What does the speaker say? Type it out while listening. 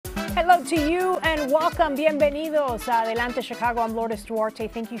Hello to you and welcome. Bienvenidos a Adelante Chicago. I'm Lourdes Duarte.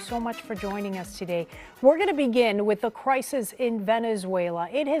 Thank you so much for joining us today. We're going to begin with the crisis in Venezuela.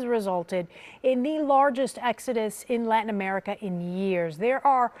 It has resulted in the largest exodus in Latin America in years. There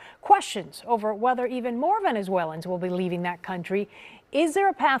are questions over whether even more Venezuelans will be leaving that country. Is there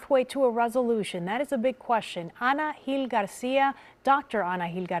a pathway to a resolution? That is a big question. Ana Gil Garcia, Dr. Ana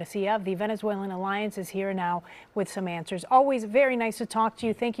Gil Garcia of the Venezuelan Alliance is here now with some answers. Always very nice to talk to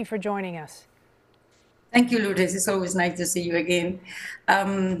you. Thank you for joining us. Thank you, Lourdes. It's always nice to see you again.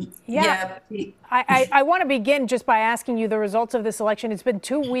 I want to begin just by asking you the results of this election. It's been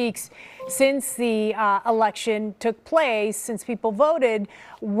 2 weeks since the election took place, since people voted.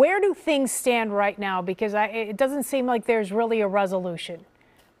 Where do things stand right now? Because it doesn't seem like there's really a resolution.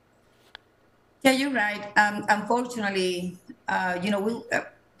 Yeah, you're right. Unfortunately,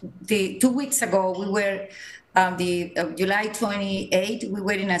 the 2 weeks ago, we were July 28th, we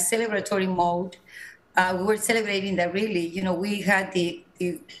were in a celebratory mode. We were celebrating that really, we had the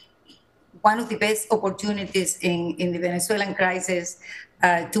one of the best opportunities in the Venezuelan crisis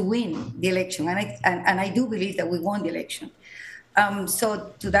to win the election. And I do believe that we won the election.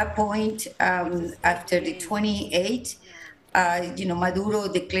 So to that point, after the 28th, Maduro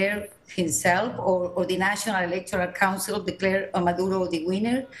declared himself or the National Electoral Council declared Maduro the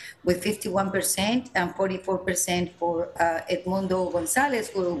winner with 51% and 44% for Edmundo Gonzalez,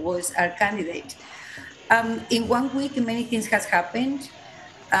 who was our candidate. In 1 week, many things has happened.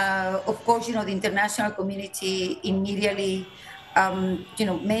 Of course, the international community immediately,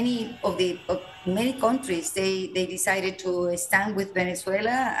 many countries, they decided to stand with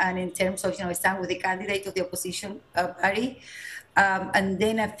Venezuela and in terms of, stand with the candidate of the opposition party. And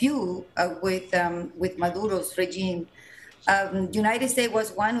then a few with Maduro's regime. United States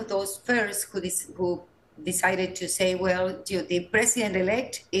was one of those first who decided to say, well, the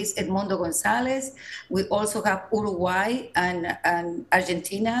president-elect is Edmundo Gonzalez. We also have Uruguay and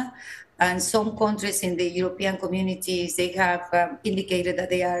Argentina, and some countries in the European communities, they have indicated that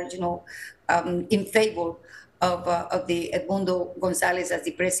they are, in favor of the Edmundo Gonzalez as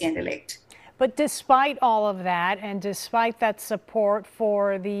the president-elect. But despite all of that, and despite that support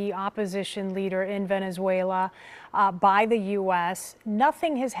for the opposition leader in Venezuela by the U.S.,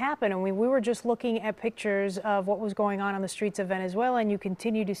 nothing has happened. I mean, we were just looking at pictures of what was going on the streets of Venezuela, and you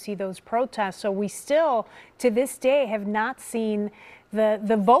continue to see those protests. So we still, to this day, have not seen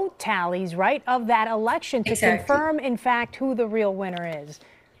the vote tallies, right, of that election to confirm, in fact, who the real winner is.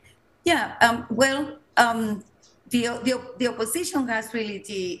 Yeah, the opposition has really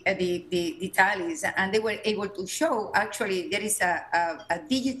the tallies, and they were able to show, actually, there is a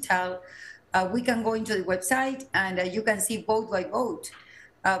digital, we can go into the website and you can see vote by vote.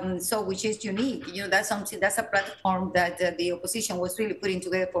 So which is unique. That's a platform that the opposition was really putting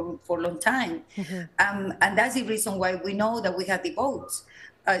together for a long time. Mm-hmm. And that's the reason why we know that we have the votes.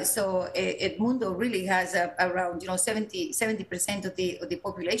 So Edmundo really has around 70% of the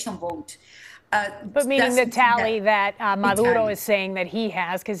population vote. But meaning the tally that Maduro is saying that he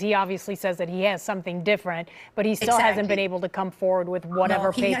has, because he obviously says that he has something different, but he still hasn't been able to come forward with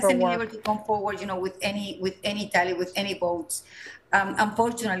whatever paperwork. He hasn't been able to come forward, with any tally, with any votes.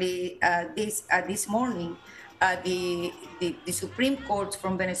 Unfortunately, this morning, the Supreme Court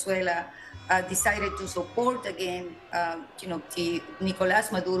from Venezuela decided to support again,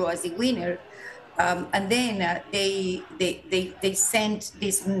 Nicolás Maduro as the winner. And then they sent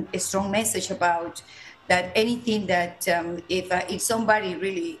this strong message about that anything that if somebody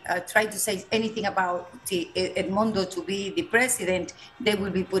really tried to say anything about Edmundo to be the president, they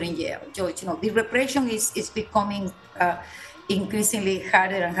will be put in jail. So, the repression is becoming increasingly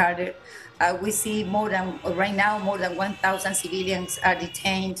harder and harder. We see right now more than 1,000 civilians are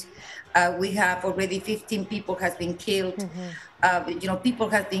detained. We have already 15 people has been killed. Mm-hmm. People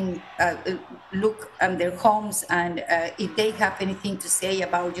have been look at their homes, and if they have anything to say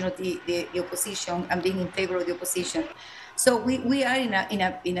about the opposition and being in favor of the opposition. So we are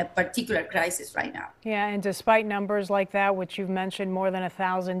in a particular crisis right now. Yeah, and despite numbers like that, which you've mentioned, more than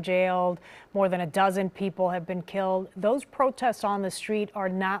 1,000 jailed, more than a dozen people have been killed, those protests on the street are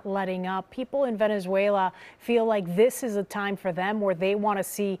not letting up. People in Venezuela feel like this is a time for them where they want to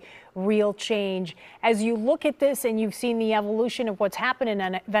see real change. As you look at this and you've seen the evolution of what's happened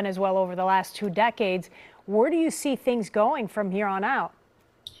in Venezuela over the last 2 decades, where do you see things going from here on out?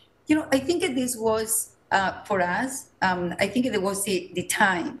 I think that this was for us, I think it was the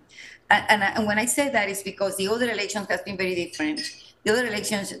time. And when I say that, it's because the other elections has been very different. the other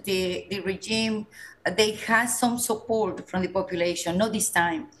elections, the regime, they had some support from the population, not this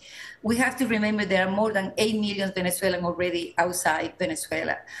time. We have to remember there are more than 8 million Venezuelans already outside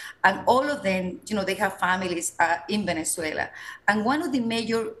Venezuela. And all of them, they have families in Venezuela. And one of the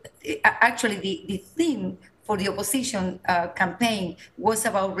major, actually, the theme for the opposition campaign was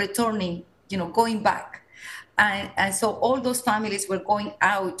about returning, going back. And so all those families were going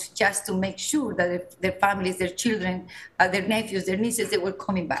out just to make sure that their families, their children, their nephews, their nieces, they were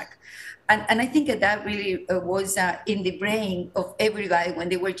coming back. And I think that really was in the brain of everybody when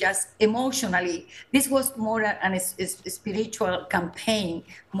they were just emotionally. This was more a spiritual campaign,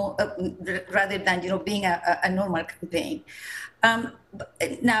 more, rather than being a normal campaign.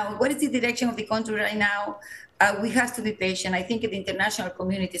 Now, what is the direction of the country right now? We have to be patient. I think the international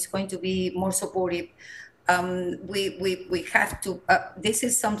community is going to be more supportive. We have to. This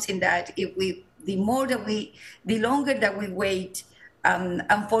is something that the longer that we wait,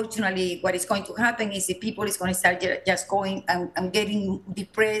 unfortunately, what is going to happen is the people is going to start just going and getting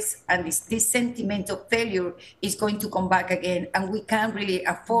depressed, and this sentiment of failure is going to come back again, and we can't really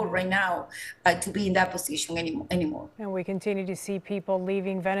afford right now to be in that position anymore. And we continue to see people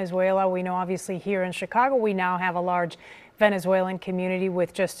leaving Venezuela. We know obviously here in Chicago, we now have a large Venezuelan community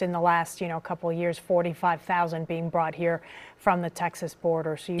with just in the last, couple of years, 45,000 being brought here from the Texas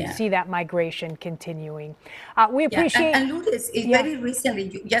border. So you see that migration continuing. We appreciate. And Lourdes, very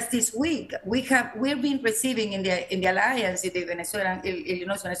recently, just this week, we've been receiving in the alliance, the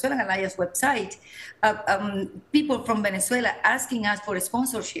Illinois Venezuelan Alliance website, people from Venezuela asking us for a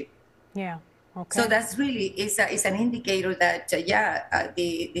sponsorship. Yeah. Okay. So that's really is an indicator that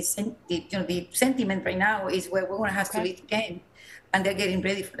the sentiment right now is where we're going to have to lead the game, and they're getting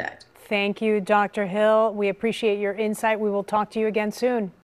ready for that. Thank you, Dr. Hill. We appreciate your insight. We will talk to you again soon.